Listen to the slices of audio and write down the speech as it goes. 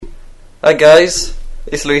Hi guys,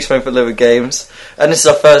 it's Luis from LividGames, and this is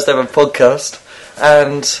our first ever podcast.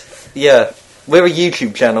 And yeah, we're a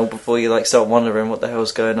YouTube channel. Before you start wondering what the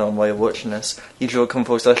hell's going on while you're watching this,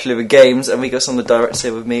 youtube.com/LividGames, and we got some of the directors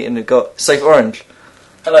here with me, and we've got Safe Orange.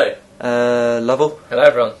 Hello. Lovell. Hello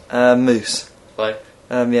everyone. Moose. Hello.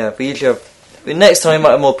 Yeah, we usually have. Next time we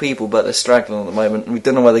might have more people, but they're straggling at the moment, and we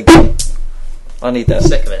don't know where they go. I need that.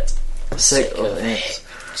 Sick of it. Sick of it.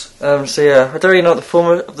 So yeah, I don't really know what the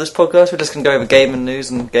format of this podcast. We're just going to go over gaming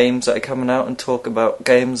news and games that are coming out and talk about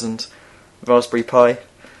games and Raspberry Pi.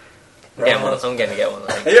 I'm going to get one.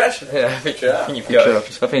 I think. Are you actually? Yeah, I think you I think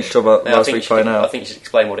you should talk about Raspberry Pi now. I think you should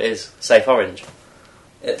explain what it is. Safe Orange.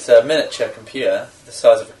 It's a miniature computer the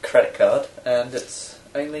size of a credit card, and it's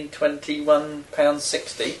only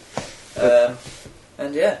 £21.60.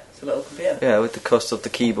 And yeah, it's a little computer. Yeah, with the cost of the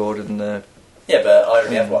keyboard and the... Yeah, but I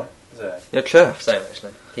already have one. So. You're chuffed. Same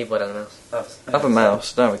actually. Keyboard and a mouse. I have a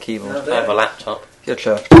mouse, don't have a keyboard. No, I have a laptop. You're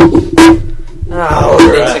chuffed. Oh,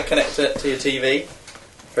 you need to connect it to your TV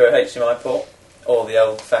through a HDMI port, or the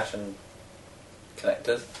old-fashioned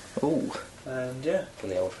connectors. Ooh. And yeah. From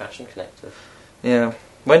the old-fashioned connector. Yeah.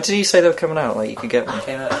 When did you say they were coming out? You could get one. It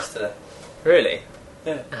came out yesterday. Really?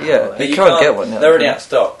 Yeah. Yeah, But you can't get one now. They're already out of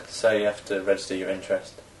stock, so you have to register your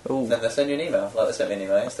interest. Ooh. Then they send you an email, like they sent me an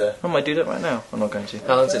email yesterday. I might do that right now. I'm not going to.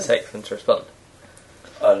 How long does it take for them to respond?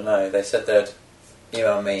 I don't know. They said they'd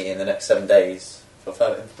email me in the next 7 days for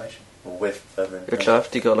further information, or with further You're information.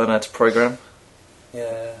 chuffed. You got to learn how to program.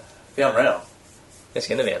 Yeah, be unreal. It's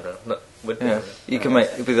going to be unreal. Would be Yeah, unreal. you can make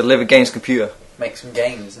with a LividGames computer. Make some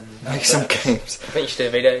games and Make some games. I think you should do a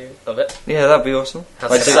video of it. Yeah, that'd be awesome. How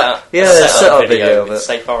Like to do- set up. Yeah, set up video of with it.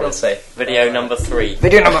 Safe Orange. Not safe. Video number 3.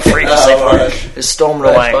 Video number 3 for Oh, Safe right. Orange. It's storming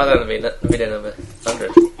By away. then it'll be video number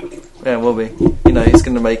 100. Yeah, it will be. You know, he's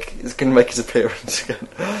gonna make his appearance again.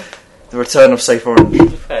 The return of Safe Orange.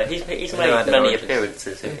 He's Yeah, made I don't many know.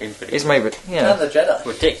 appearances in videos. He's made it. and Yeah. the Jedi.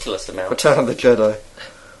 Ridiculous amount. Return of the Jedi.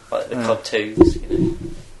 Like the Yeah. COD 2s, you know.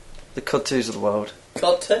 The COD 2s of the world.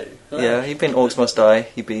 COD 2. Yeah, he'd been Orcs Must Die.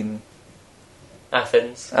 He'd been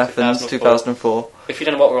Athens 2004. If you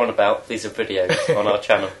don't know what we're on about, these are videos on our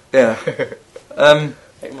channel. Yeah.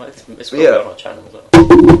 It's Yeah. on our channel as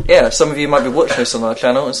well. Yeah, some of you might be watching this on our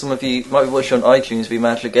channel, and some of you might be watching on iTunes. We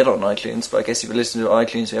managed to get it on iTunes, but I guess if you're listening to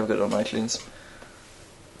iTunes, we have got it on iTunes.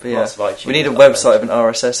 But yeah, Lots of iTunes we need a uploads. website of an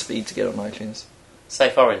RSS feed to get on iTunes.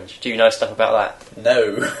 Safe Orange. Do you know stuff about that?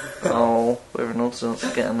 No. Oh, we're in all sorts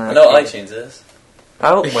of getting I that. know what iTunes is.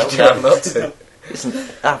 Oh, Well done, not to. It's an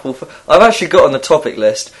Apple. I've actually got on the topic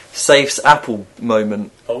list Safe's Apple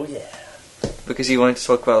moment Oh yeah. because you wanted to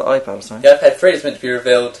talk about the iPad or something. The iPad 3 is meant to be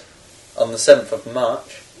revealed on the 7th of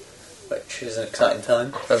March, which is an exciting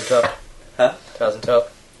time. 2012. Huh?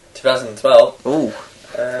 2012. 2012. Ooh,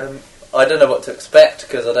 I don't know what to expect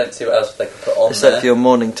because I don't see what else they can put on except there. for your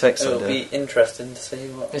morning text It'll idea. be interesting to see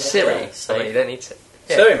what. It's what Siri. else. I mean, you don't need to.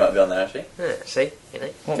 Yeah. Siri might be on there actually. Yeah, see? You know.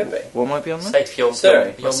 What, could be. what might be on there? Safe your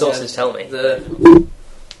Siri. your sources tell me. The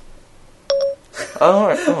Oh,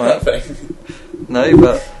 alright, alright. that thing. No,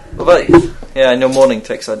 but what about yeah, and your morning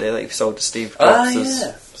text idea that you sold to Steve Ah, Jobs'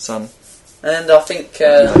 yeah. son. And I think.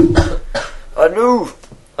 I know.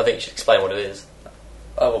 I think you should explain what it is.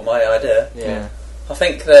 Oh, well, my idea. Yeah. I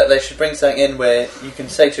think that they should bring something in where you can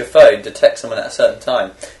say to your phone to text someone at a certain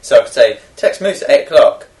time. So I could say, text Moose at 8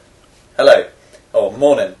 o'clock. Hello. Or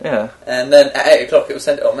morning. Yeah. And then at 8 o'clock it will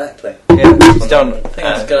send it automatically. Yeah. It's done. I think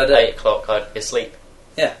that's a good idea. 8 o'clock, I'd be asleep.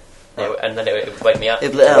 Yeah. And then it would wake me up.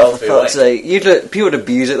 It'd let Well, out for fuck's sake. People would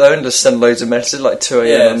abuse it though and just send loads of messages like 2 a.m.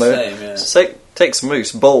 Yeah, in the morning. same, yeah. So takes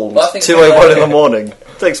Moose, balls, Well, I think 2:01 in the morning.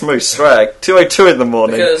 Takes Moose, swag, 2:02 in the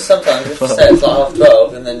morning. Because sometimes if you say it's like half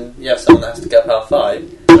 12 and then you have someone that has to get up half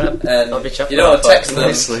 5 and I'll be chuffed you don't want to at text them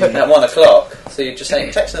Nicely. at 1 o'clock, so you just say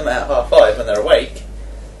text them at half 5 when they're awake,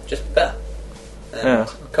 just better. And Yeah.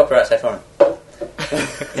 copyright safe on it.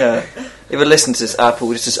 Yeah. If you listen to this, Apple,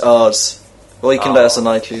 this is ours. Or you can let us on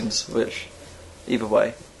iTunes, which, either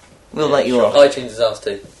way, we'll let you off. iTunes is ours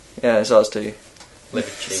too. Yeah, it's ours too.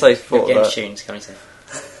 LividGames. Safe thought Your game that. tunes coming soon.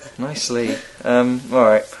 Nicely.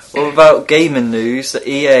 Alright. What about gaming news? The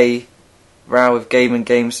EA row with Game and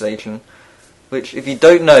Game Station. Which, if you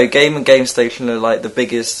don't know, Game and Game Station are like the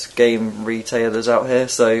biggest game retailers out here.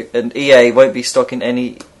 So, and EA won't be stocking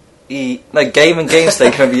any Game and Game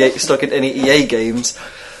Station won't be stocking any EA games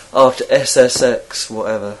after SSX,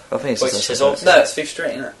 whatever. I think it's Which SSX. is also- No, it's FIFA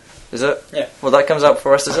Street, isn't it? Is it? Yeah. Well, that comes out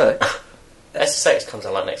for SSX. SSX comes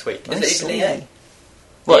out like next week. Is it even EA?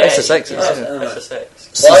 Well, Yeah, SSX is. yeah. Yeah. Oh.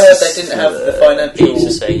 SSX. Well, I heard they didn't have the It used to financial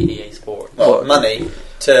say EA Sport. What? money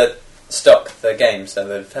to stock their games, so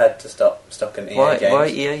they've had to stop stocking EA Why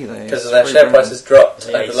games. EA though? Because It's their really share random. prices dropped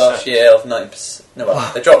EA over the last sucks. year of 90%. No,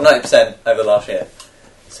 well, they dropped 90% over the last year.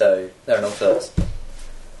 So they're in all sorts.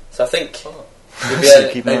 So I think Oh. you'll So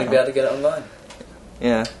be keep able, an maybe eye be on. able to get it online.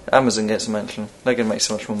 Yeah, Amazon gets a mention. They're going to make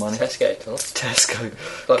so much more money. Tesco, cool. Tesco.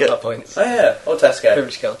 Got Get- that points. Oh yeah, or Tesco,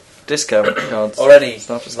 Privilege card. Discount cards. or any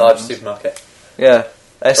Stuff is large nice. supermarket. Yeah,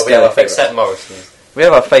 But we have our Esco. favourites. Except Morrison's. We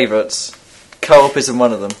have our favourites. Co-op isn't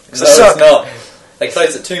one of them. No, So suck. it's not. They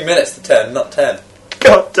close at 2 minutes to 10, not 10.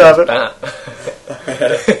 God damn it. Bat.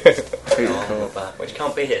 Oh, bad. Which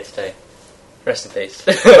can't be here today. Rest in peace.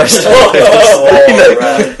 You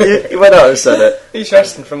went out and said it. He's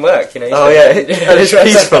resting from work, you know. Oh yeah, and it's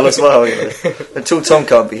peaceful as well. You know. Until Tom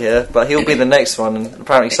can't be here, but he'll be the next one, and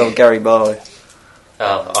apparently so Gary Barlow.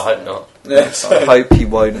 Oh, I hope not. Yes. I hope he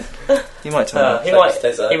won't. He might turn up. He Hope might. he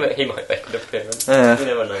stays there. He might make an appearance. Yeah. You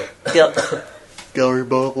never know. Gary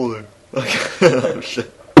Barlow. Oh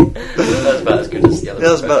shit. That's about as good as the other.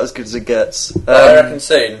 That's about as good as it gets. But I reckon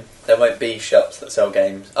soon there won't be shops that sell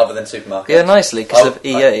games other than supermarkets. Yeah, nicely because of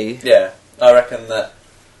EA. Yeah, I reckon that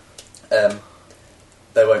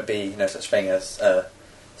there won't be no such thing as a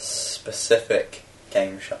specific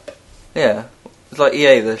game shop. Yeah, it's like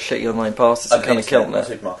EA, the shitty online passes are kind of killing a it.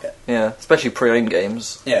 supermarket. Yeah, especially pre-owned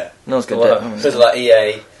games. Yeah, No one's gonna Wow. do it. because like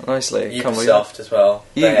EA, Nicely, can't believe Ubisoft as well.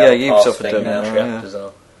 You- they yeah, have a Ubisoft pass are thing doing now. that, Yeah, yeah.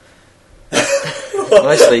 bizarre. it.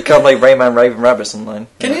 Nicely, you can't play Rayman Raven Rabbids online.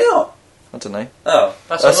 Can you not? I don't know. Oh,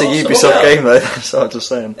 That's a awesome. Ubisoft Oh, game though. That's what I'm just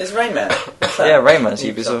saying. it's Rayman. Yeah, Rayman's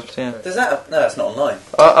Ubisoft. Ubisoft. Yeah, Does that? No, it's not online.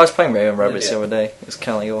 I was playing Rayman Rabbids Yeah. the other day. It's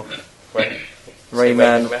kind of your Right.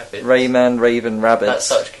 Rayman, Rabbids. Rayman Raven Rabbids. That's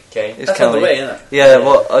such a good game. It's That's on kind the of way, isn't it? yeah.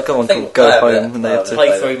 Well, I got one I think called Go I have Home, it. and they have to.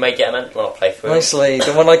 Playthrough may get a mention. Well, not playthrough. Nicely,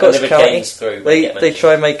 the one I got to LividGames through. may They get a they mention.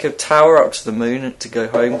 try and make a tower up to the moon to go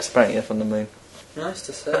home because apparently they're from the moon. Nice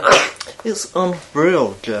to see. It's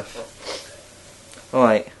unreal, Jeff.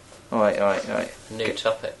 Alright. New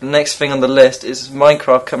topic. The next thing on the list is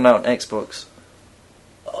Minecraft coming out on Xbox.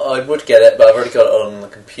 I would get it, but I've already got it on the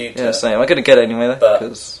computer. Yeah, same. I'm gonna get it anyway though, But-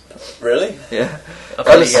 because Really? yeah. I'll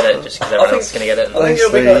probably Honestly- get it just because everyone else is going to get it. I think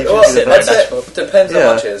it'll be Honestly, well, you should sit there I'd and say dashboard. it depends Yeah.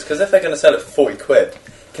 how much it is, because if they're going to sell it for 40 quid,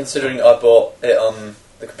 considering I bought it on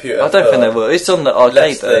the computer. I don't for- think they will. It's on the arcade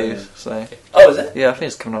less though, than- so Oh, is it? yeah, I think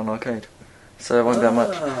it's coming out on arcade. So it won't be that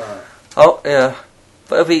much. Ah. Oh yeah.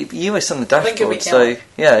 But it'll be you sit on the I think it'll be dashboard, so count.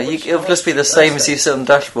 yeah, Which- it'll just be the same as you sit on the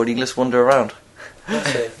dashboard. You can just wander around.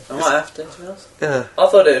 Let's see. I might have to be honest. Yeah. I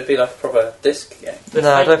thought it would be like a proper disc game. The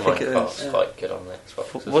No, I don't fake think it Minecraft's is. quite good on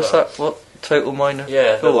Xbox. as What's well. that? What total minor?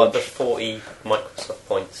 Yeah, the, like, forward? the 40 Microsoft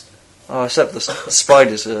points. Oh, except the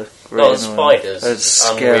spiders are really Oh, the annoying. spiders. They're It's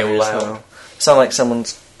scary unreal as loud. hell. Sound like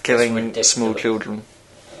someone's killing ridiculous. small children.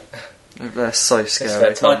 They're so their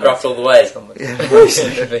scary. time. Minecraft all the way. Yeah,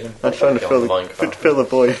 Living. I'm trying to Go fill on the, Minecraft. fill the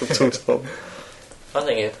void from Tom Tom. I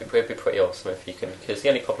think it'd be pretty awesome if you can, because the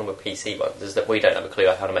only problem with PC ones is that we don't have a clue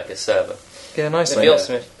how to make a server. Yeah, It'd nicely. be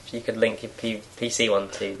awesome if you could link your PC one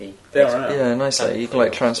to the. Be alright. Yeah, nicely. You can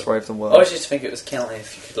like transfer over the I world. always used to think it was counting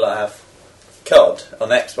if you could like have COD on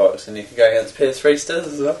Xbox and you could go against PS3 stores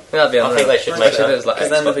as well. That'd be I think they should make Especially that. if it was like Because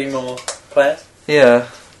then there'll Xbox. be more players. Yeah,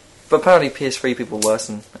 but apparently PS3 people are worse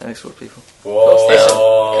than Xbox people.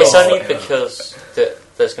 Whoa. It's only because that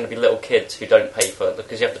there's going to be little kids who don't pay for it,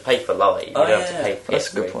 because you have to pay for live, you Oh, don't have to yeah. pay for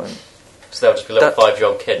That's a good PS3. point. So there'll just be little That-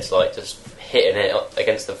 5-year-old kids like just hitting it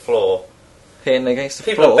against the floor. Hitting against the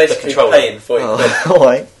People are floor. basically controller. paying 40 quid Oh,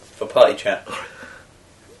 alright. for party chat.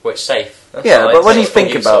 Which safe. That's Yeah, fine. but when you It's think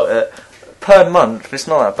what about you it, per month, it's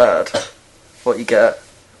not that bad. What you get.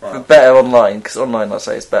 Right. Better online, because online, I'd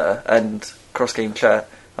say, is better. And cross-game chat.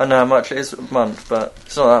 I know how much it is a month, but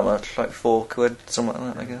it's not that much. Like 4 quid, something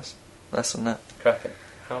like that, I guess. Less than that. Cracking.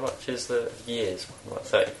 How much is the years one? Like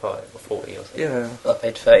 35 or 40 or something? Yeah. I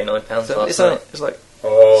paid £39 So last it's, night. it's like,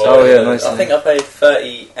 Oh, yeah, nice. I think I paid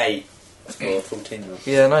 38 for 14 months.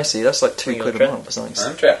 yeah, nicely. That's like 2 Well, quid a you're month or something.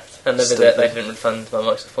 I'm trapped. And they Stupid. didn't refund my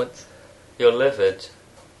Microsoft points. You're livid.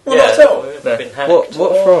 Well, yeah, not at all. we've No. been hacked. What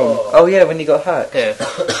Oh. from? Oh yeah, when you got hacked. Yeah.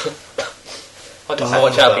 I got So hacked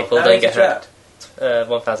watch as out, well. people, How don't is get it trapped? hacked.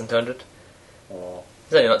 1,200. Oh,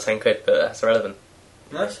 It's only like 10 quid, but that's irrelevant.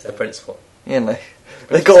 nice. The principle. Yeah, no.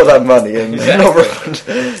 They got all that money and they're not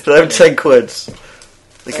refunded. So them 10 quids.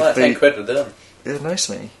 They Well, could that 10 be. quid were done. Yeah,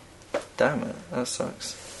 nicely. Damn it, that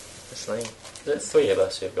sucks. It's lame. There's 3 of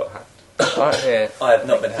us who've got hacked. Yeah. I have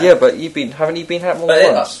not been hacked. Yeah, but haven't you been hacked more But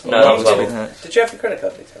than it- once? No, Once I you've wasn't. been hacked. Did you have your credit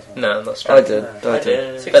card details on? No, I'm not I sure. did. I I did.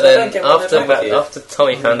 did. See, But 'cause I then don't get what they're back to you. after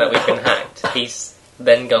Tommy found out we've been hacked, he's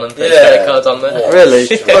then gone and put his Yeah. credit cards on there. What? Really?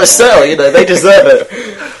 But still, you know, they deserve it.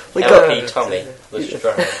 We LP got Tommy was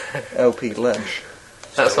drowned. LP Lesh.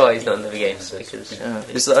 That's why he's not in LividGames, because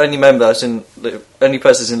He's the only member that's only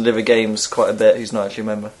person that's in LividGames quite a bit who's not actually a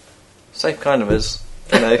member. Same kind of is,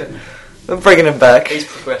 We're bringing him back. He's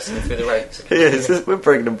progressing through the ranks. He is. We're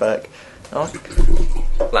bringing him back.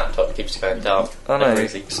 Laptop keeps going dark. I know. Never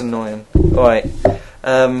easy. It's annoying. Alright.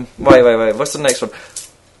 Wait. What's the next one?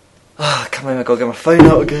 Come on, I gotta get my phone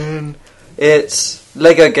out again. It's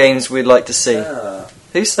Lego games we'd like to see.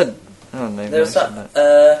 Who said? Oh no. There was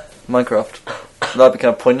that. Minecraft. That'd be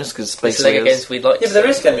kind of pointless because it's Lego games we'd like to Yeah, but there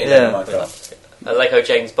is going to be Minecraft. Lego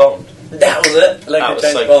James Bond. That was it. Lego That was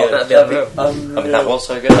James so Bond. good. That'd be unreal. I mean, that was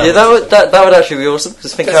so good. Yeah, that would actually be awesome.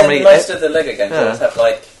 Because think how many. Most of the Lego games always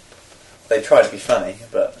have they try to be funny,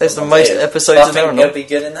 but there's the most episodes I in there. think they'll be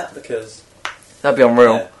good in that because that'd be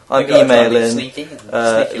unreal. Yeah. I'm They've gotta try and be emailing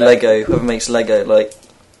sneaky Lego, whoever makes Lego, like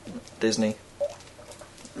Disney.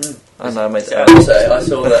 I know I made that. Also, I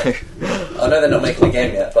saw that. I know they're not making a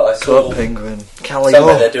game yet, but I saw Club Penguin, Cali.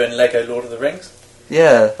 somewhere they're doing Lego Lord of the Rings.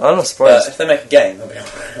 Yeah, I'm not But surprised. if they make a game, that'll be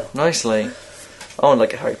unreal. Nicely. I want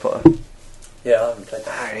like a Harry Potter. Yeah, I haven't played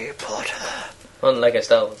that. Harry Potter. on Lego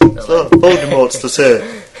Star Wars. Voldemort's to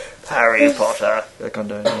say. Harry Potter. I can't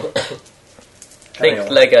do it anymore. I think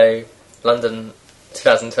Lego London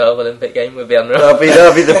 2012 Olympic game would be unreal.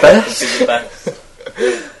 That'd be the best.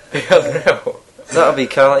 Be unreal. That'd be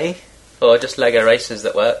quality. Or just Lego races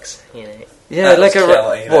that works, you know. Yeah, That was Lego.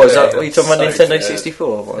 quality, What is yeah, that? Are you talking about so Nintendo good.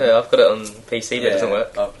 64? What? Yeah, I've got it on PC, but it doesn't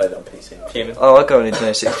work. I've played it on PC. Human. Oh, I got a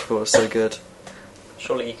Nintendo 64. It's so good.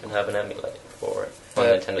 Surely you can have an emulator for it on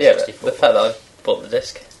Yeah, Nintendo yeah, but 64. the fact that I bought the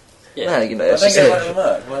disc, Yeah, you know, I it's think just it doesn't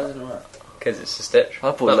work. Why doesn't it work? because it's a stitch.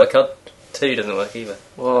 I bought Well, like- my COD 2 doesn't work either.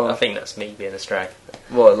 Whoa. I think that's me being a strag.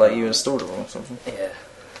 What, like you installed it or something? Yeah.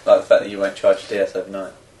 Like the fact that you won't charge your DS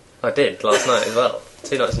overnight. I did last night as well.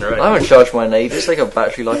 2 nights in a row. I haven't charged mine in ages. Like a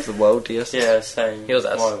battery life of the world, DS. Yeah, same. Yours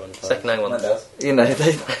has. My one does. Second hand one. Mine does. You know,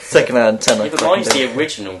 they second hand 10. Yeah, I but fucking mine's do. the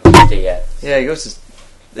original DS. Yeah, yours is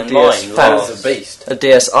the And DS. mine That lasts- is a beast. A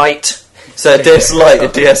DS-ite. So a DS Lite, a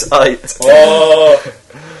DS-ite. Whoa!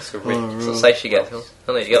 It's a really It's not safe you get, Phil.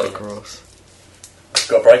 I need to get one. Gross.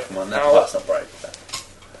 Got a break from one now. Ow. Well, that's not break.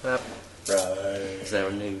 Yep. Right. Is there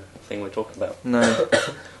a new thing we're talking about? No,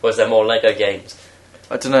 Or is there more Lego games?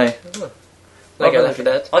 I don't know. Lego Left 4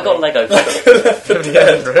 Dead. I got Lego.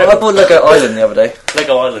 Well, I bought Lego Island the other day.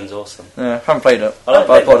 Lego Island's awesome. Yeah, haven't played it. I like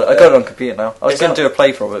But I bought Lego. it. I got it on computer now. I was Is going to that- do a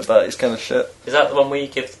play from it, but it's kind of shit. Is that the one where you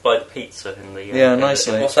give like the pizza in the Yeah, in the-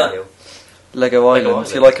 nicely. in the What's that? cereal? Lego Island. Island.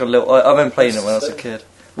 If you like a little, I've been playing it when I was a kid.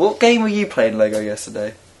 What game were you playing Lego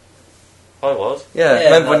yesterday? I was. Yeah,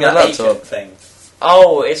 remember on your that laptop? agent thing.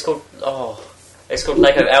 Oh, it's called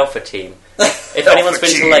Lego Alpha Team. If anyone's been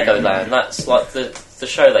to Legoland, that's like the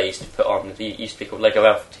show they used to put on. It used to be called Lego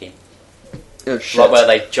Alpha Team. Oh, shit. Like where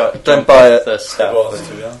they jump buy off it. the It stuff. was,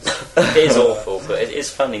 to be honest. It is awful, but it is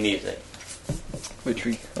funny music. I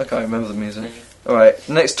can't remember the music. Alright,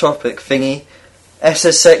 next topic, thingy.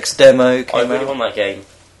 SSX demo I came really out. want that game.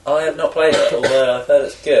 I have not played it, although I've heard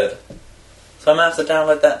it's good. So I'm going to have to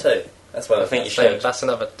download that too. That's what I think you So should. that's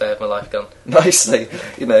another day of my life gone. Nicely,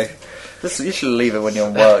 you know. You should leave it when you're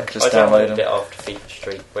on work, just I download downloaded it them. after FIFA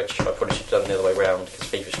Street, which I probably should have done the other way round because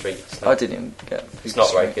FIFA Street is I not, didn't even get it's FIFA not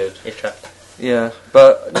Street. very good. You're trapped. Yeah,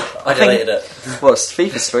 but I think deleted it. what's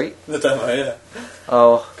FIFA Street? The demo, yeah.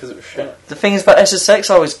 Oh, Because it was shit. the thing is about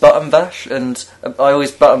SSX, I always button bash, and I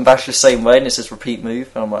always button bash the same way, and it says repeat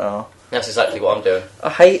move, and I'm like, oh, That's exactly what I'm doing. I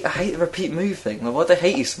hate the repeat move thing. Like, why do they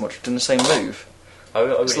hate you so much for doing the same move? I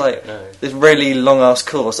really It's like don't know. this really long ass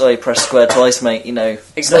course. Oh, you press square twice, mate. You know,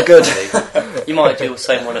 it's not good. You might do the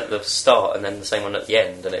same one at the start and then the same one at the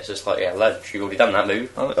end, and it's just like, yeah, lad, you've already done that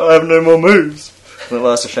move. I have no more moves. Well,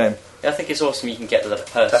 that's a shame. Yeah, I think it's awesome. You can get the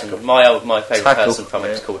person. Tackle. My favourite Tackle, person from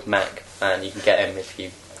it is yeah. called Mac, and you can get him if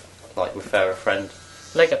you like refer a friend.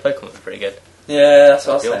 Lego Pokemon's pretty good. Yeah, that's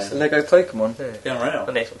what I That'd was be saying. Lego Pokemon. Yeah. Be unreal.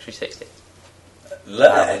 On the Xbox 360.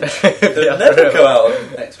 Ledge. Yeah. They'll never go out on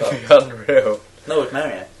Xbox. Unreal. No, with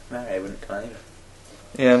Mario. Mario wouldn't come out either.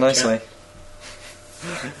 Yeah, nicely.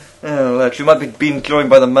 Oh, look, we might be being joined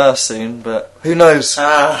by the Merc soon, but who knows?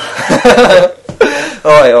 Ah.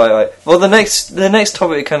 Alright. Well, the next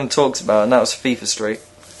topic it kind of talks about, and that was FIFA Street.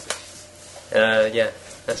 Yeah.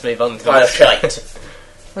 Let's move on. Pile of shite.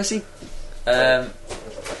 Where's he?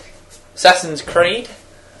 Assassin's Creed.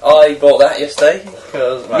 I bought that yesterday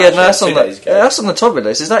because yeah, no, that's on the topic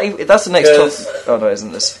list. Is that that's the next Because- topic? Oh no,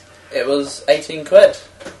 isn't this? It was £18,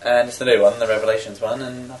 and it's the new one, the Revelations one,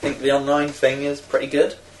 and I think the online thing is pretty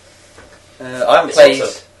good. I haven't It's played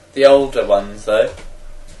awesome. the older ones though,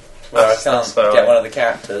 where I can't That's fair, get right. one of the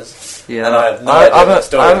characters. Yeah, And I have no idea what the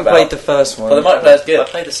story I haven't about. played the first one. But the multiplayer's I good.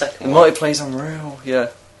 played the The second one. multiplayer's unreal. Yeah,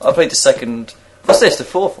 I played the second What's this? The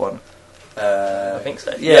fourth one? I think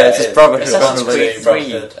so. Yeah, it's just Brotherhood. Assassin's Creed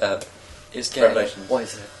Brotherhood. 3 is getting... Revelations. What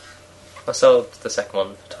is it? I sold the second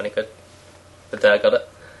one for 20 quid the day I got it.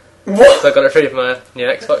 What? So I got it free with my new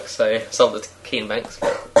Xbox, so I sold it to Keen Banks for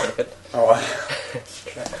 20 quid. Oh,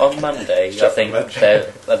 wow. On Monday, I think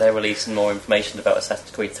they're releasing more information about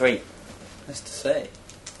Assassin's Creed 3, Nice to see.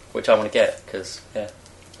 which I want to get, because, yeah.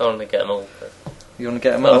 I want to get them all. But You want to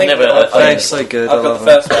get them Well, all? I've never- They're so good. I've I got love the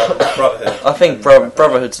them. first one, Brotherhood. I think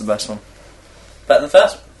Brotherhood's the best one. Better than the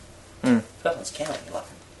first one. Mm. First one's counting, like.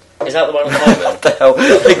 Is that the one at the moment? What the hell?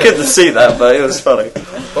 They couldn't see that, but it was funny.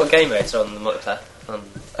 what game modes are on the multiplayer?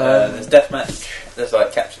 There's deathmatch. There's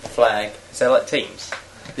like capture the flag. Is there like teams?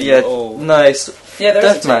 Yeah, all- nice. Yeah, there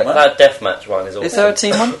is a team one. That deathmatch one is awesome. Is there a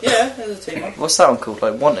team one? Yeah, there's a team one. What's that one called?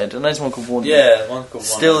 Like Wanted? And there's one called Wanted. Yeah, one called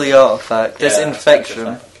Still one. the Artifact. There's Yeah, Infection.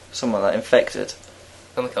 Flag. Something like that. Infected.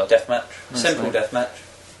 On the card. Deathmatch. Nice, Simple mate. deathmatch.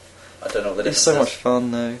 I don't know what the difference It's so is. much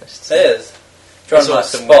fun though. It is. Try and It's like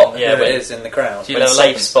awesome spot when- who yeah, it when- is in the crowd. Do you When level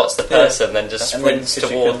Safe up? spots the person, then just And then sprints 'cause you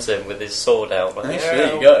towards can- him with his sword out. Like,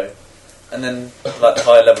 There you go. And then, like the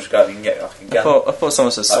higher levels grab, you can get like a gun. I thought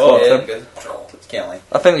someone said Like, spot yeah, them. good. It's counting.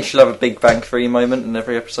 I think we should have a Big Bang 3 moment in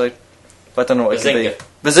every episode. But I don't know what it can Bazinga.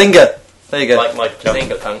 be. Bazinga! There you go. Like my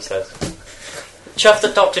Jungle Punk says. Chuff the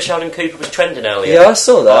Dr. Sheldon Cooper was trending earlier. Yeah, I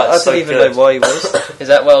saw that. Oh, I it's didn't so even good. know why he was. Is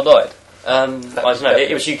that worldwide? I don't know,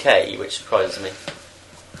 it was UK, which surprises me.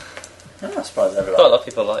 I'm not surprised Quite a everyone. lot of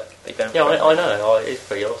people like Big Bang. Yeah, I know, it's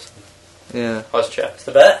pretty awesome. Yeah. I was chuffed. It's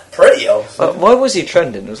the bet. Pretty awesome. Why was he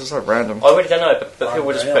trending? It was just like random. I really don't know, but people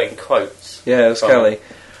were just Unreal. putting quotes. Yeah, it was From- Kelly.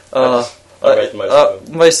 I read most of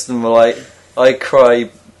them. Most of them were like, I cry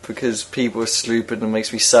because people are stupid and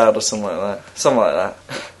makes me sad or something like that. Something like that.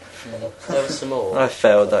 There was some more. I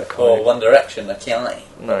failed that Or quite. One Direction, they're counting.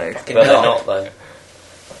 No. Fucking But they're not. not, though.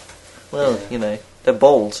 Well, you know, they're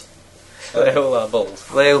bold. They all are balls.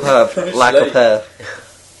 They all have lack of hair.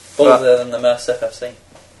 Bolder than the Mercer FC.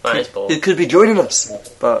 That is balls. Who could be joining us?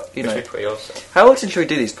 But, you Which know. would be pretty awesome. How often should we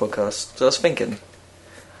do these podcasts? So I was thinking,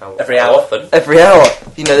 Every how hour. often? every hour.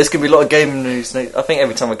 You know, there's going to be a lot of gaming news. I think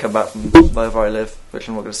every time I come back from wherever I live, which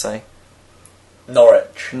I'm not going to say. Norwich.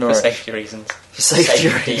 For Norwich. safety reasons. For safety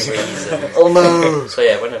Safety reasons. reasons. Oh no! So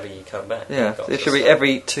yeah, whenever you come back. Yeah, you've got it to should be start.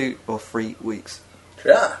 every 2 or 3 weeks.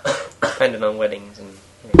 Yeah. Depending on weddings and...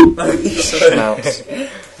 Schnauz.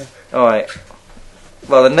 Alright.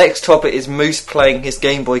 Well, the next topic is Moose playing his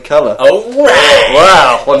Game Boy Color. Oh, right.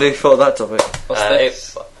 Wow! What did you thought of that topic? What's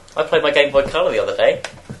this? I played my Game Boy Color the other day.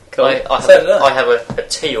 Cool. I So did I. have a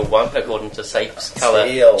teal one according to Safe's colour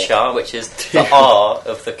Teal. chart, which is the R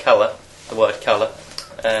of the colour, the word colour.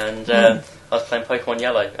 And I was playing Pokemon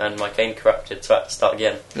Yellow, and my game corrupted, so I had to start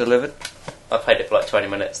again. You're livid? I played it for like 20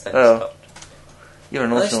 minutes, then Oh. stopped. You're an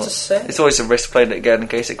Nice awesome to one. see. It's always a risk playing it again in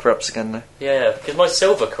case it corrupts again though. Yeah, because my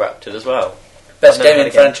silver corrupted as well. Best I've never gaming had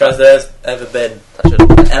a game. franchise there's ever been. That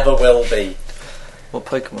should... Ever will be. What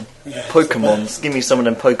Pokemon? Yeah, Pokemons. Give me some of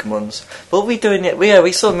them Pokemons. What were we doing yet?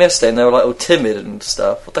 We saw them yesterday and they were like all timid and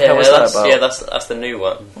stuff. What the hell was that that's, about? yeah, that's the new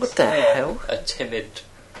one. What the Yeah. hell? A timid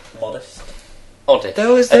Modest. Oddist. There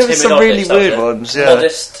was A timid some really Oddist, that was weird it. ones, yeah.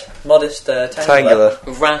 Modest Tangler.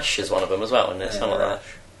 Tangler. Rash is one of them as well, isn't it? Yeah, Something like Rash.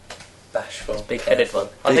 Bashful. Big-headed one.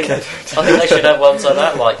 that. I think Big-headed. they should have ones like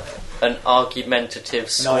that, like an argumentative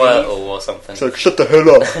Squirtle or something. So shut the hell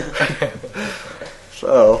up.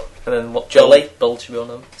 So, And then what? Jolly. Bull should be on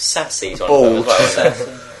them. Sassy's one of them as well. Isn't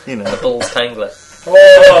it? you know. Bull's Tangler.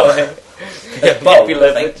 Whoa! It's bold, Maybe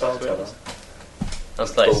I think. Bold.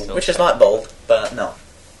 That's close. Bull. Which is like bold, but no.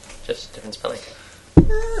 Just different spelling.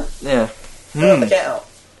 Yeah. Get out.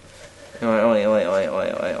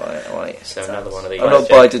 Wait. So another one of these. I'm not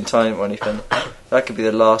biding time or anything. That could be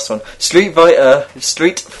the last one. Street Fighter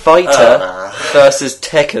versus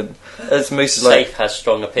Tekken. As Moose is like, Safe has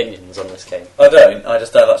strong opinions on this game. I don't. I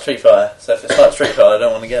just don't like Street Fighter. So if it's like Street Fighter, I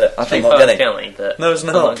don't want to get it. I I'm think not Fighter's getting it. counting, but No, it's I'm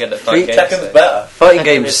not not. good at Three fighting games. Tekken's so- better. fighting Tekken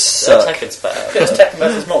games is- suck. Tekken's better. Because Tekken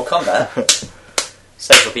versus Mortal Kombat.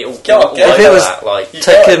 Safe would be all, Go on, all go. over If it was that, like, You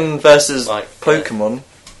Tekken versus Like, Pokemon.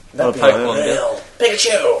 That'd be Pokemon, unreal.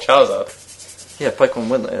 Pikachu! Charizard. Yeah, Pokemon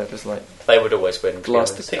win though. Just like they would always win. to be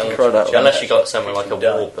Blast honest. the crud out of Unless you got somewhere like a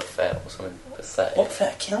Done. War Buffet or something pathetic. What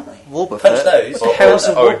fair county? Warbufet. Punch those. What the hell's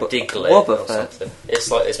a or a Warbu- Diglett or Warbufet? something. It's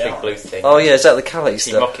like this Yeah. big blue thing. Oh yeah, is that the Cali See,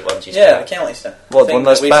 stuff? rocket ones used Yeah, to the county stuff. What, Thing one of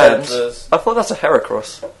those that we said bands? was- I thought that's a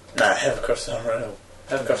Heracross. Nah, Evercross is unreal.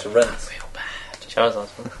 Evercross are rents. Charizard.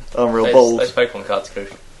 Unreal Those balls. Pokemon cards are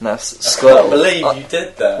crucial. That's I Squirtle. can't believe you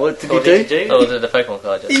did that. What did What you did do? you do? Oh, I did a Pokemon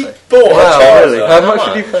card He yesterday. bought Wow, a Charizard. really? How much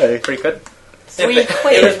did you pay? 3 quid. 3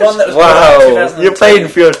 quid. It was one that was Wow, you're paying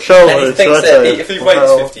for your And he childhood. thinks that if he waits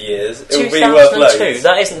Wow. 50 years, it will be worth 2002. loads.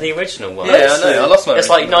 That isn't the original one. Yeah, I know. I lost my. It's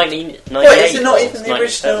like original. 1998. Wait, is it not or even the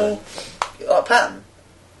original pattern?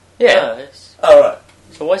 Yeah, No, it's- Oh, right.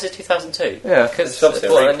 So why is it 2002? Yeah. because It's obviously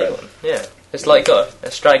it's a a reprint. new one. Yeah, it's like got a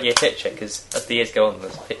straggier picture because as the years go on, the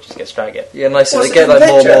pictures get straggier. Yeah, nice. So What's they get the like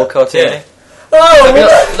more and picture? more cartoony. Oh,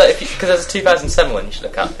 Because there's a 2007 one you should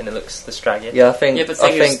look up, and it looks the straggier. Yeah, I think. Yeah, but the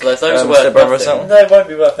I thing is, think those are Step worth Brothers nothing. that one. no, it won't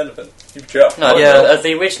be worth anything. You've dropped. No, Yeah.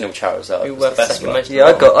 the original Charizard Who was the worth best second one. most? Yeah,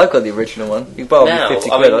 I got the original one. You borrowed me Now,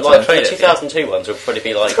 50 I quid. mean, I like, tell you. the 2002 ones will probably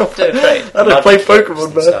be like... Do a trade. I don't play Pokemon,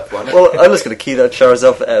 and man. stuff, won't it? Well, I'm just going to keep that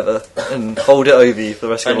Charizard forever and hold it over you for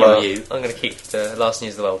the rest of And your you're life. you. I'm going to keep the last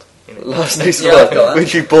news of the world. You know. Last news Yeah, I've got that.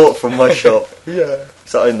 which you bought from my shop. Yeah.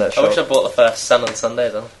 So I own that I wish I shop. bought the first Sun on Sunday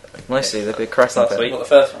as well. Nicely, they'd be a cracking Last bit. week. What, the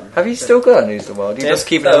first one? Have you still got a news of the world? You Yeah, just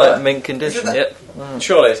keep it in still like that. mint condition. Isn't Yep.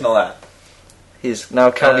 Surely it's not that. He's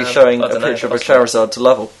now currently I showing a don't know, picture of a possibly. Charizard to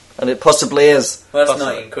level. And it possibly is. Well, that's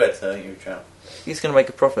Possibly. 19 quid, so you've dropped. He's going to make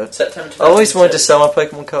a profit. September 2002. I always wanted to sell my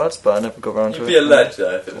Pokemon cards, but I never got around to You'd it. be a ledge,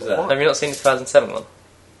 though, if it was that. Have you not seen the 2007 one?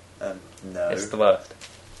 No. It's the worst.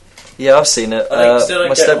 Yeah, I've seen it. I still don't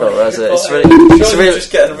My get stepbrother one. has it. It's Surely really, it's you really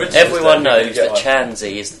just get an original. Everyone instead, you knows get that one.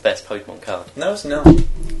 Chansey is the best Pokemon card. No, it's not.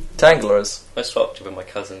 Tanglers. I swapped it with my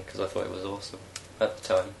cousin because I thought it was awesome at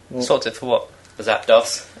the time. Swapped it for what? The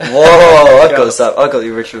Zapdos. Whoa! I got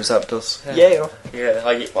the original Zapdos. Yeah. Yeah,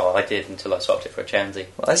 I did until I swapped it for a Chansey.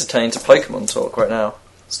 Well, that's turning to Pokemon talk right now.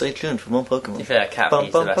 Stay tuned for more To be Pokemon. fair,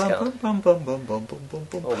 Caterpie's the best card. bum, bum, bum, bum, bum, bum,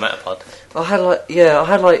 bum. Or Metapod.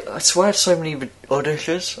 I swear I had so many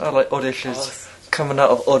auditions. I had like auditions coming out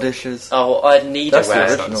of auditions. Oh, I had Nidoran. That's the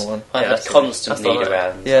original one. I Yeah, had that's constant the one.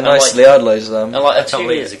 Nidoran. Yeah, nicely. I had loads of them. And like I can't 2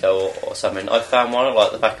 believe years ago or something, I found one at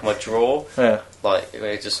like the back of my drawer. Yeah. Like,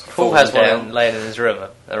 where it just Paul falls has down. one laying in his room,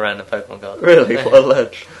 a random Pokemon card. Really? What a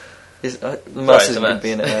ledge. The mouse it's a isn't going mess. to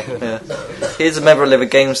be in it now. Yeah. Here's a member of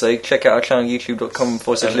LividGames though. Check out our channel,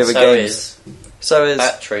 youtube.com/LividGames. So is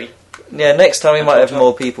Battery. yeah. Next time we And might have Tool Tom.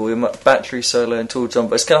 more people. We might Battery, Solo, and Tool Tom.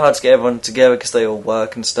 But it's kind of hard to get everyone together because they all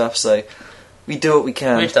work and stuff. So we do what we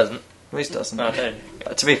can. Which doesn't. Reese doesn't. No, I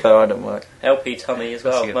don't. To be fair, I don't work. LP Tummy as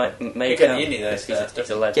That's well. a good Mate, mate, You're going to uni though, he's so he's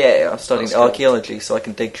a legend. Yeah, I'm studying That's cool. archaeology so I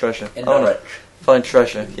can dig treasure. In I wanna Norwich. find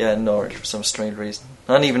treasure. Yeah, in Norwich for some strange reason.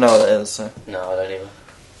 I don't even know what it is. So. No, I don't even.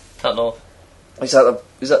 Up north. Is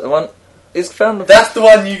that the one? It's found the. That's the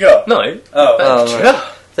one you got. No. Oh. Oh,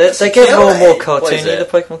 right. They get more and more What is cartoony,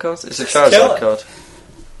 it? the Pokemon cards. It's a It's Charizard killer. card.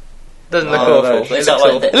 Doesn't look Oh, awful. no. Is It that looks like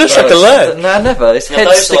awful. the- It looks like a leg. Nah, never. Its No, head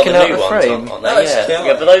those are sticking like out the the new frame. ones, aren't No, they? it's Yeah. killer.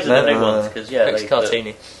 Yeah, but those are the No, new no, ones no. because yeah, Looks they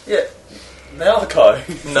cartoony. Yeah. They are the code.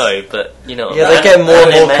 No, but you know. Yeah, they get more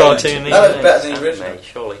and more Anime. cartoony. That was better than the original. Anime,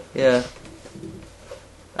 surely. Yeah.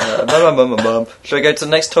 Should I go to the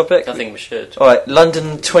next topic? I think we should. Alright,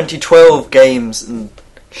 London 2012 games and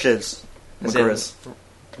shiz. As in McGrizz.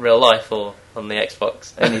 real life or on the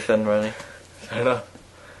Xbox. Anything, really. Fair enough.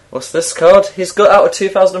 What's this card? He's got out a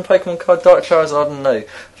 2000 Pokemon card, Dark Charizard, and no. I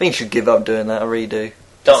think you should give up doing that, I really do.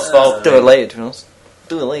 Dance Ball. Do it later, to be honest.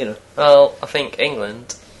 Do it later. Well, I think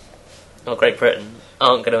England or Great Britain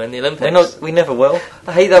aren't going to win the Olympics. We never will.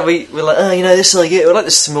 I hate that we're like, oh, you know, this is like it. We're like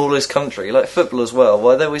the smallest country, like football as well.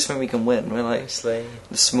 Why they always think we can win? We're like Obviously.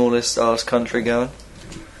 the smallest arse country going.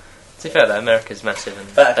 To be fair though, America's massive and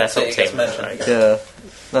Back their and top City team gets is mentioned. very good. Yeah,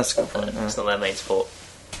 that's a good point. It's not their main sport.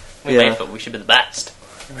 We Yeah. made football, we should be the best.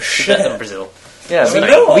 We should be better than Brazil. Yeah, We're we,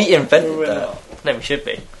 not. we invented We're that. not. No, we should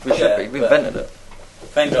be. We should Yeah, be. We but- invented it.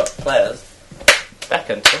 They've got players. Back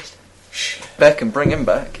and twist. Beck and bring him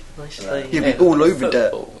back. Nicely. He'll be all over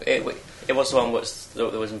that. Football. It was the one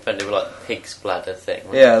that was invented with like the pig's bladder thing.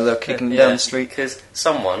 wasn't Yeah, they're kicking it? down the street. Because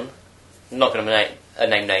someone, I'm not going to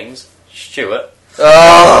name names, Stuart,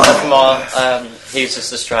 Oh! from our, he was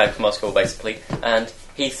just a stripe from our school basically, and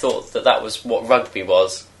he thought that was what rugby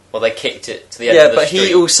was. Well, they kicked it to the end Yeah, of the but street. he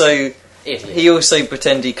Idiot. also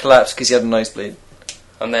pretended he collapsed because he had a nosebleed.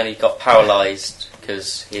 And then he got paralysed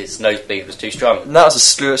because his nosebleed was too strong. And that was a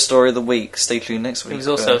Stuart story of the week. Stay tuned next week. He was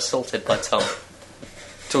also assaulted by Tom.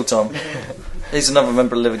 Till Tom. He's another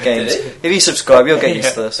member of Livid Games. Did If you subscribe, you'll get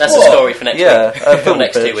used to this. That's What? a story for next Yeah, week. a For football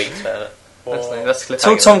next 2 pitch. weeks, whatever. That's Till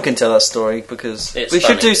cliffhanger. Tom can tell that story because It's we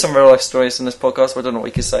should funny. do some real life stories in this podcast. But I don't know what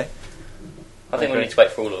we could say. I think we need to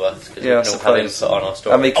wait for all of us because Yeah, I we can all have suppose. input on our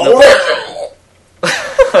story. And we can.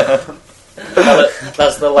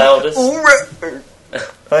 That's the loudest.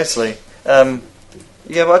 Nicely.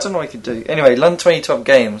 Yeah, but I don't know what we could do. Anyway, London 2012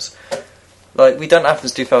 games. Like, we done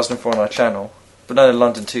Athens 2004 on our channel, No,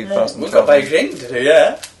 London We've 2012. got Beijing to do,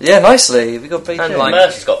 yeah. Yeah, nicely. We got Beijing. And like-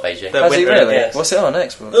 Mercy's got Beijing. The Has he winter- really? yes. What's it on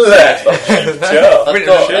Xbox? Sure. I've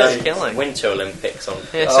got Killing. Winter Olympics on.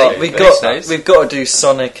 Yeah, Oh, so we've got to do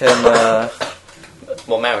Sonic and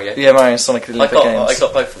Well, Mario. yeah, Mario and Sonic I Olympic got Games.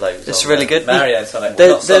 both of those. It's on really there. good. Mario and Sonic. There-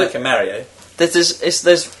 Not there- Sonic and Mario. There's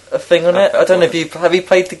a thing on it. I don't know if have you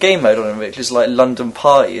played the game mode on it, which is like London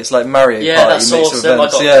Party. It's like Mario Yeah, Party that's mixed with awesome. I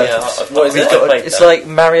events. got, Yeah. What is we've it? got played It's that. like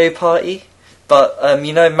Mario Party, but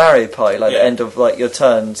you know Mario Party, like Yeah. the end of like your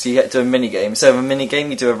turns, you get to do a mini game. Instead of a mini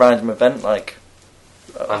game, you do a random event like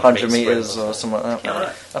 100 meters or something like that. Alright.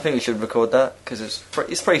 I think we should record that because it's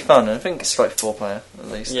pretty fun, and I think it's like 4-player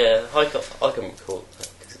at least. Yeah, I can record that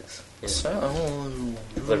because it's So,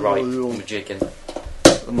 the right jigging.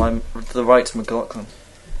 the right to McLaughlin.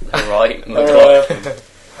 The right. McLaughlin.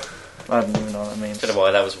 I don't even know what that means. Don't know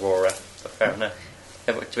why that was raw, but fair enough.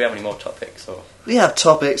 Do we have any more topics or? We have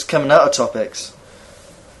topics coming out of topics.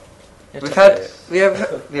 Yeah,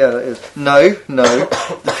 Yeah, it is. No.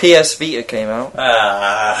 The PS Vita came out.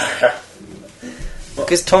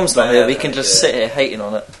 Because Tom's not here, we can just sit here hating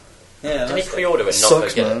on it. Yeah. Did he pre-order it?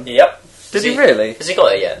 Sucks, Not get man. it. Yep. Did he really? Has he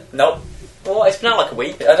got it yet? Nope. Well, it's been out like a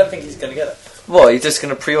week. I don't think he's going to get it. What, you're just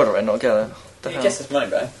going to pre-order it and not get it? The He hell? gets his money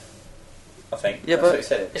back. I think. Yeah, That's but- what he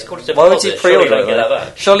said. It's called a deposit. Why would you Surely pre-order you it? don't get though? that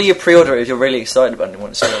back. Surely you pre-order it if you're really excited about it and you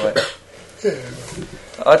want to see it.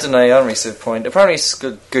 I don't know, I don't really see the point. Apparently it's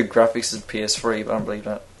good graphics as PS3, but I don't believe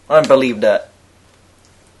that. I don't believe that.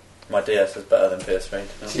 My DS is better than PS3. to be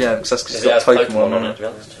honest. Yeah, because that's 'cause Does it's it got have Pokemon on to it. be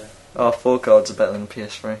honest, yeah. Our 4 cards are better than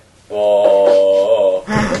PS3. Whoa.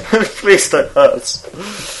 Please don't hurt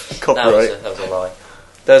us. Copyright. That was a lie.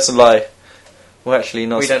 That's a lie. We're actually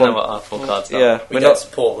not We don't know what our full cards are. Yeah, We we're don't not.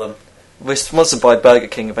 support them. We're sponsored by Burger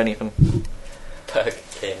King, if anything. Burger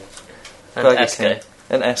King. And Burger Esco. King.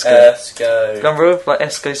 And Esco. Let's go. Remember, like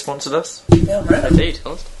Esco sponsored us? Yeah, I'm ready. Indeed,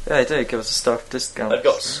 honest. Yeah, they do. Give us a staff discount. I've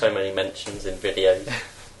got so many mentions in videos.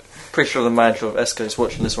 Pretty sure the manager of Esco is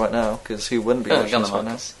watching this right now, because who wouldn't be Oh, watching on this the right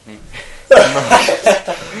now? markets.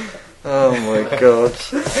 Oh my god.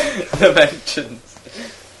 The mentions.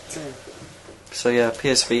 So yeah,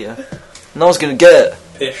 PS Vita. No one's gonna get it.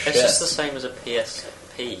 Pish, It's yeah. just the same as a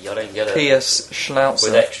PSP. I don't get it. PS Schnauzer.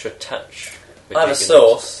 With extra touch. I have a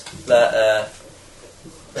source that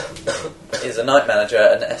is a night manager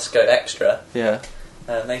at an Esco Extra, Yeah.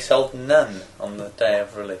 and they sold none on the day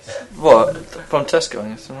of release. What? From Tesco,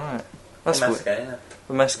 yes, alright. That's From weird. Esco, yeah.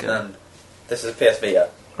 From Esco. None. This is a PS Vita.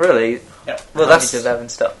 Really? Yeah. Well, How that's many did they have in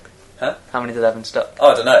stock? Huh? How many did they have in stock?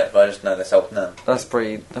 Oh, I don't know, but I just know they sold none. that's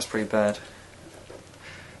pretty bad.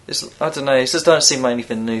 I don't know. It just don't seem like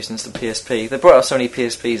anything new since the PSP. They brought out so many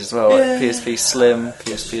PSPs as well, like PSP Slim,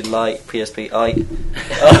 PSP Lite, PSP 8.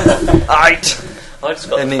 8. I just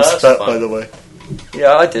got It the means first fat, one. by the way.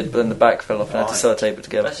 Yeah, I did, but then the back fell off and I had to sellotape it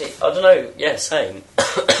together. Actually, I don't know. Yeah, same.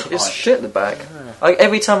 It's shit at the back.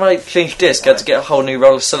 Every time I change disc, I had to get a whole new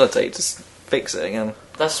roll of sellotape to fix it again.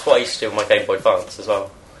 That's what I used to do with my Game Boy Advance as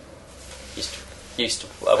well. Used to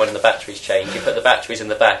when the batteries change, you put the batteries in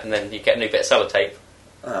the back, and then you get a new bit of sellotape.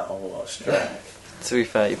 Oh, what a strike. To be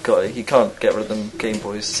fair, you've got it. You can't get rid of them Game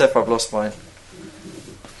Boys, except for I've lost mine.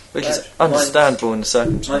 Which is Mine's- understandable in the Mine's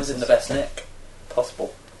circumstances. in the best nick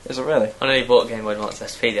possible. Is it really? I nearly bought a Game Boy Advance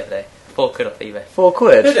SP the other day. £4 off eBay.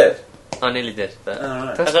 £4? Who did? I nearly did, but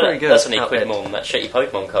Alright. That's I don't pretty know, good. That's only a Outbid. quid more than that shitty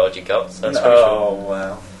Pokemon card you got. So that's pretty sure. Oh,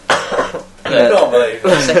 wow. I Yeah. can't believe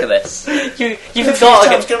I'm it. sick of this. You've got to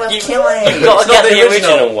get the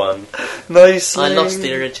original one. Nicely. I lost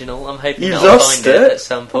the original. I'm hoping You I'll lost find it it? at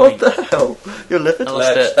some point. What the hell? You're living? I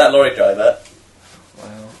lost Ledge, it that lorry driver. Wow.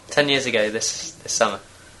 10 years ago this summer.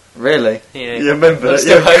 Really? Yeah. You remember I'm it?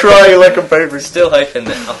 still You're hoping. crying like a baby. Still hoping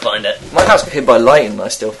that I'll find it. My house got hit by lightning and I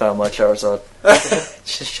still found my Charizard.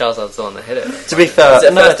 It's just Charizard's the one that hit it. To be fair, Is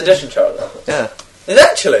it a no, first edition Charizard? yeah, Is it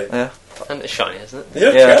actually? yeah. And it's shiny, isn't it?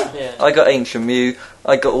 Yeah. Yeah. Yeah. I got Ancient Mew,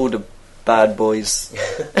 I got all the bad boys.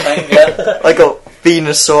 Tangler. I got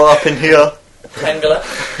Venusaur up in here. Tangler.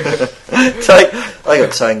 I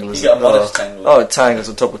got Tanglers. You got a modest Tangler. Oh, Tanglers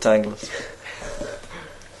on top of Tanglers.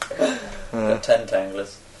 Got 10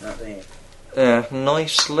 Tanglers. Not the Yeah,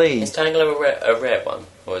 nicely. Is Tangler a rare one,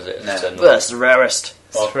 or is it just No. a That's the rarest.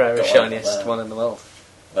 It's the rarest, got one shiniest there. one in the world.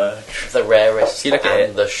 the rarest? If you look at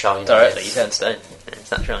and it the shiniest. Directly, you turn stone. It's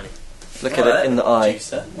that shiny. Look at it in the eye.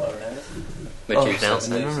 Juicer, whatever it is. Medusa.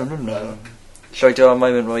 Oh, Medusa. Shall we do our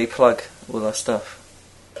moment where we plug all our stuff?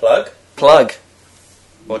 Plug? Plug.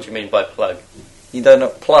 What do you mean by plug? You don't know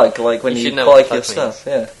plug like when You you should know what plug your plug stuff.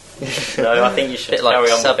 Yeah. No, I think you should Bit like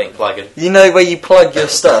carry on subbing. with plugging. You know where you plug your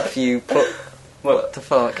stuff. You put. What the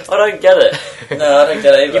fuck? I don't get it. No, I don't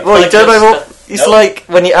get it either. Well, you Plug don't your know what It's like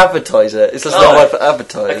when you advertise it. It's just not word for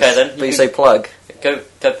advertise. Okay, then. But you say plug. Go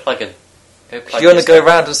plug in. Go plug Do you want to go stuff.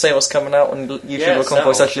 around and say what's coming out on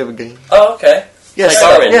YouTube.com/LividGames? Oh, okay.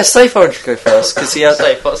 Safe Orange go first because he has.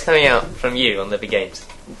 Safe, what's coming out from you on LividGames?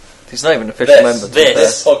 He's not even an official member.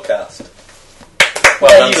 This podcast.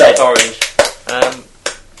 Well done, Safe Orange.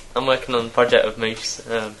 I'm working on a project with Moose.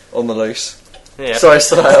 On the loose. Yeah. Sorry,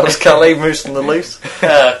 I was Calais Moose on the loose.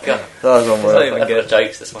 God. That was one It's not word. even Good good.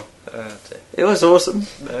 jokes, this one. It was awesome.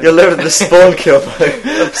 You're living the spawn kill though.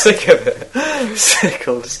 I'm sick of it. Sick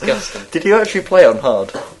of Disgusting. Did you actually play on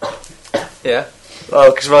hard? Yeah.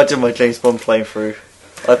 Oh, because when I did my James Bond playthrough,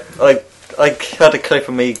 I had a clip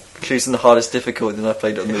of me choosing the hardest difficulty, and I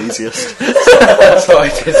played it on the easiest. That's what I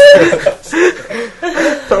did.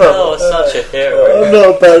 Oh, such a hero. I'm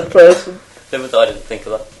not a bad person. I didn't think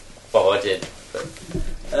of that. Well, I did.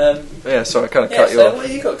 Yeah, sorry, I kind of Yeah, cut you so off. what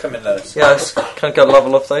have you got coming, Lewis? Yeah, I kind of got a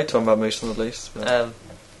level off though, talking about Moose on the loose. But,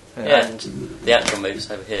 Yeah, and the actual moves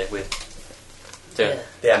over here with doing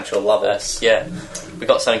The actual level. yeah, we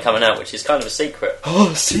got something coming out which is kind of a secret,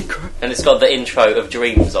 Oh, secret. and it's got the intro of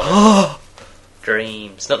Dreams on it. Oh,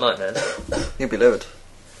 Dreams, not nightmares. you'll be livid.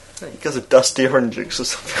 Because of dusty oranges or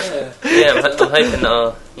something. Yeah. Yeah, I'm hoping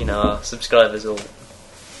that our subscribers will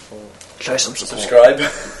Show some support. Subscribe.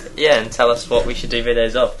 and tell us what we should do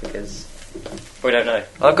videos of, because We don't know.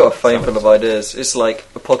 I've got a phone full of ideas. It's like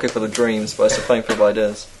a pocket full of dreams, but it's a phone full of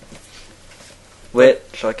ideas.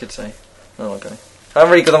 Which I could say. Oh, okay. I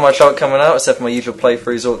haven't really got that much out coming out, except for my usual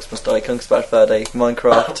playthroughs, Orcs Must Die, Kung Splash Verde,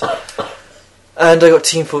 Minecraft. And I got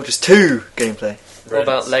Team Fortress 2 gameplay. what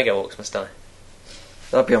about Lego Orcs Must Die?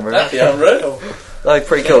 That'd be unreal. That'd be unreal. That'd be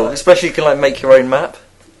pretty cool. Especially you can like make your own map.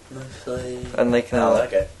 And they can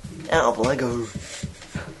Okay. out of Lego.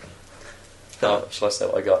 Oh, shall I say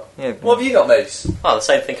what I got? Yeah. What have you got, Moose? Oh, the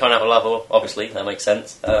same thing coming out with Level, obviously, that makes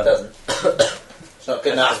sense. It doesn't. It's not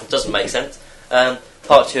good enough. Doesn't make sense.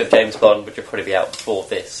 Part 2 of James Bond, which will probably be out before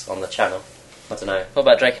this on the channel. I don't know. What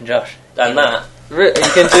about Drake and Josh? And that, You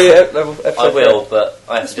can do episode I will, but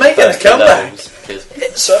I have It's to do making the first a comeback. levels, because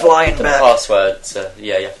It's flying the back. passwords,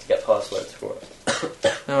 you have to get passwords for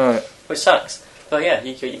it. Alright. Which sucks. But yeah,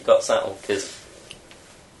 you've got Saddle, because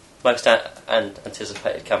most and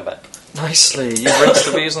anticipated comeback. Nicely. You rinsed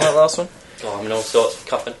the views on that last one? Oh, I'm in all sorts of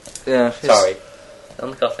cuffing. Yeah. Sorry.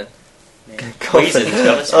 On the coffin. Wheezing, to be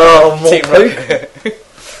honest. Oh, more Team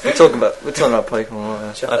Pokemon. We're talking about Pokemon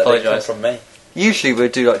right now. I apologise. From me. Usually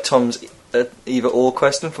we'd do like Tom's either or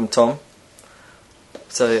question from Tom.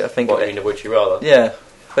 So I think Would you rather? yeah,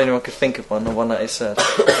 if anyone could think of one, the one that is said.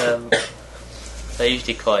 They're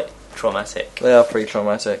usually quite traumatic. They are pretty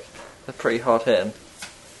traumatic. They're pretty hard hitting.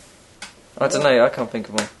 I don't know, I can't think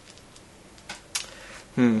of one.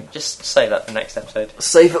 Just say that for next episode.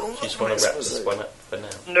 Save it all. Do you just want to wrap this one up for now?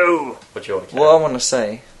 No. What do you want to What I want to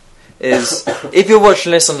say is, if you're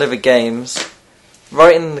watching this on LividGames,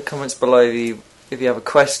 write in the comments below if you have a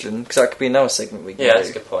question, because that could be another segment we can Yeah, do. that's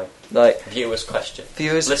a good point. Like Viewers' question.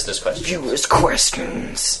 listeners'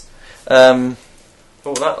 questions.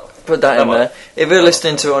 Oh, that. Put that in one. there. If you're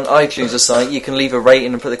listening to it on iTunes or something, you can leave a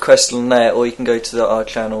rating and put the question on there, or you can go to our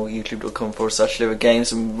channel,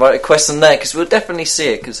 youtube.com/LividGames, and write a question there, because we'll definitely see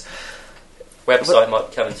it, because Website might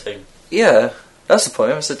be coming soon. yeah, that's the point. I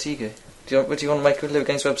haven't said to you. Do you want to make a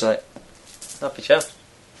LividGames website? That'd be chill.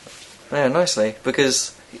 Yeah, nicely,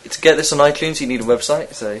 because to get this on iTunes you need a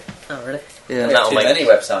website, so Oh, really? yeah. That'll Too make- many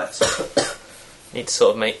websites. Need to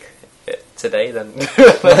sort of make it today, then.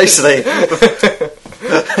 Nicely.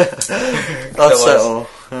 That's settle.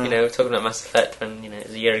 You know, we're talking about Mass Effect when, it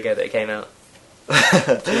was a year ago that it came out.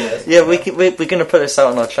 Yeah, we're going to put this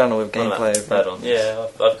out on our channel with Well, gameplay. that third one. Yeah,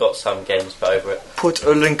 I've got some games put over it. Put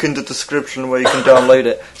a link in the description where you can download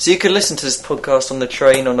it. So you can listen to this podcast on the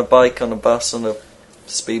train, on a bike, on a bus, on a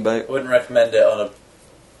speedboat. I wouldn't recommend it on a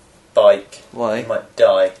bike. Why? You might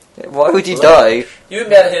die. Why would you die? You wouldn't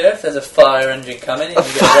be able to hear if there's a fire engine coming and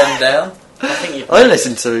you get run down. I think you've I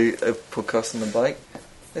listen to a podcast on the bike.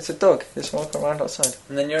 It's a dog. It's walking around outside.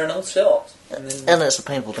 And then you're in all sorts. And then And it's a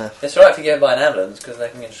painful death. it's alright if you get by an ambulance because they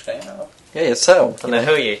can just go, oh, Yeah, it's settle. I know,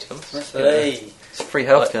 who are you, Tom? hey. It's free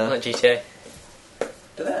Like healthcare. GTA.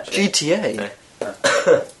 Do they actually? GTA?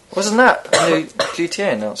 No. Wasn't that a new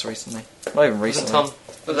GTA announced recently? Not even Wasn't recently. Tom...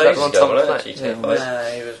 Was that the one Tom played? Yeah, GTA 5. Nah,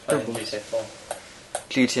 he was playing GTA 4.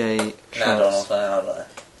 GTA An add-on or Trans. something, I don't know.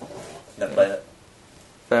 Never played it.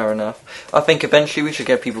 Fair enough. I think eventually we should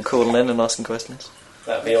get people calling in and asking questions.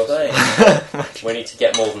 That'd be awesome. We need to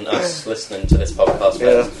get more than us listening to this podcast.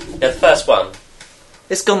 Yeah, the first one.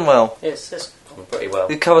 It's gone well. It's gone pretty well.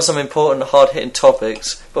 We cover some important, hard-hitting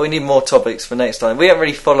topics, but we need more topics for next time. We haven't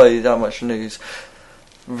really followed that much news.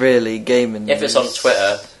 really gaming news. If it's on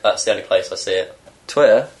Twitter, that's the only place I see it.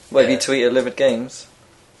 Twitter? What, Yeah. if you tweet at LividGames?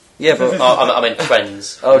 Yeah, but... I mean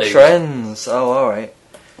trends. Oh, news. trends. Oh, alright.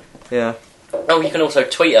 Yeah. Oh, you can also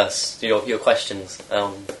tweet us your questions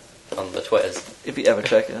on the Twitters. If you ever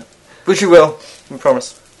check it. Which you will, we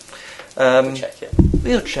promise. We'll check it.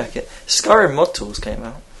 We'll check it. Skyrim mod tools came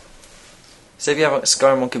out. So if you have a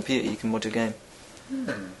Skyrim on computer, you can mod your game.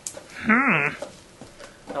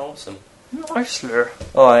 Awesome. Nicely.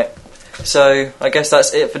 Alright. So, I guess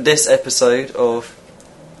that's it for this episode of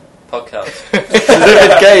Podcast.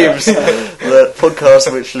 Livid Games. The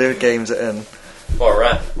podcast which Livid Games are in. What a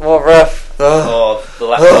rap. What rough. Oh, the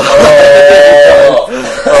laptop.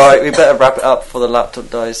 Alright, we better wrap it up before the laptop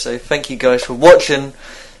dies. So thank you guys for watching.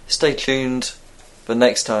 Stay tuned for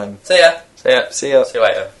next time. See ya. So yeah, See ya. See you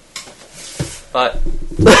later.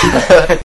 bye.